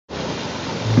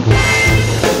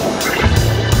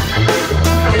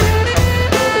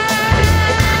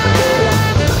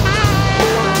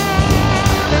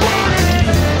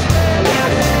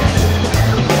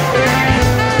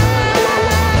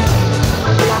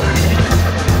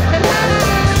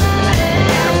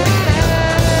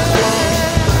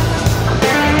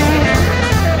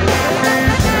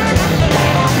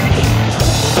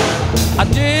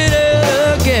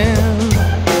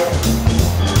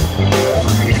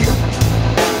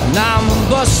Now I'm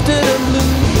busted and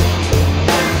blue.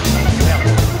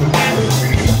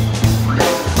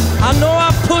 I know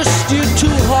I pushed you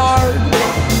too hard,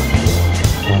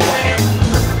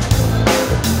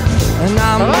 and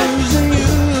I'm losing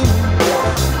you.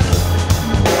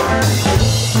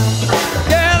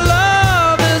 Yeah,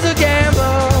 love is a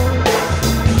gamble.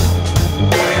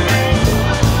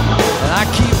 I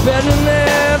keep betting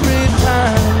every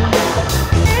time.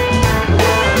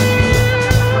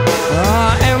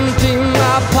 I empty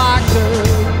my pocket,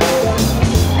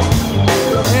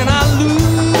 and I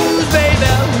lose, baby,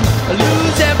 I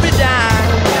lose every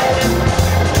dime.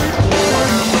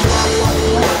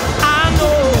 I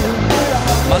know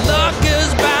my luck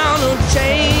is bound to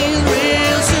change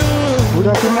real soon.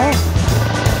 Udah semua?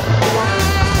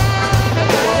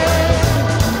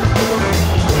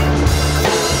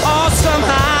 Oh,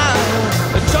 somehow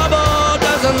the trouble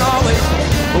doesn't always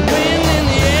win in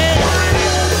the end.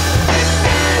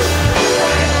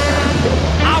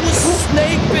 I was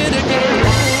snake bit again.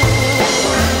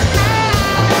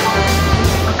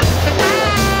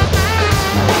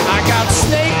 I got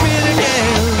snake bit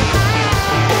again.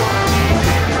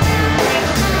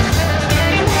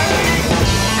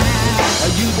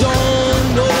 You don't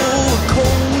know what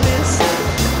cold is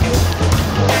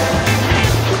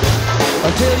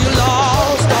until you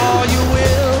lost all you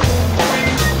will.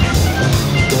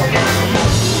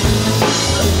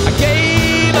 I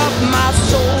gave up my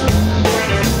soul,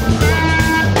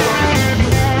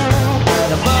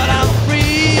 but I'm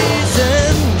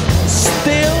freezing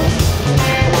still.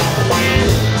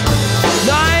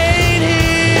 No, I ain't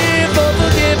here for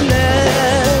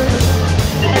forgiveness,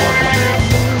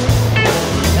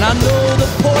 and I know the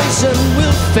poison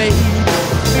will fade.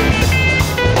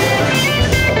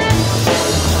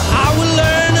 I will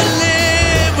learn to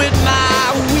live with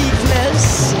my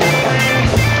weakness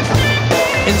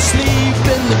and sleep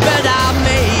in the bed I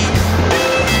made.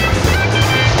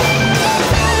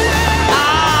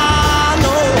 I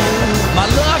know my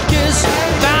luck is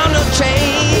bound to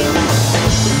change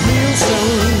real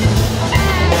soon.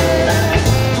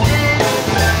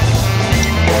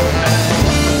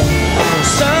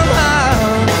 Somehow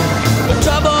the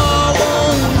trouble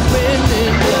won't win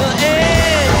in the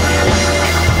end.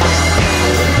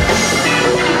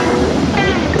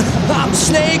 I'm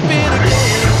snake bit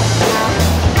again.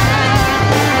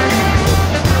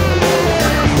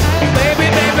 Baby,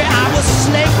 baby, I was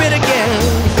snake bit again.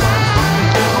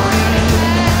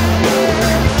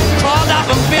 Crawled up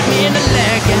and bit me in the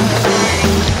leg.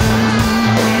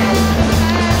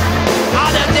 Oh,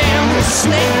 that damn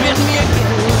snake bit me again.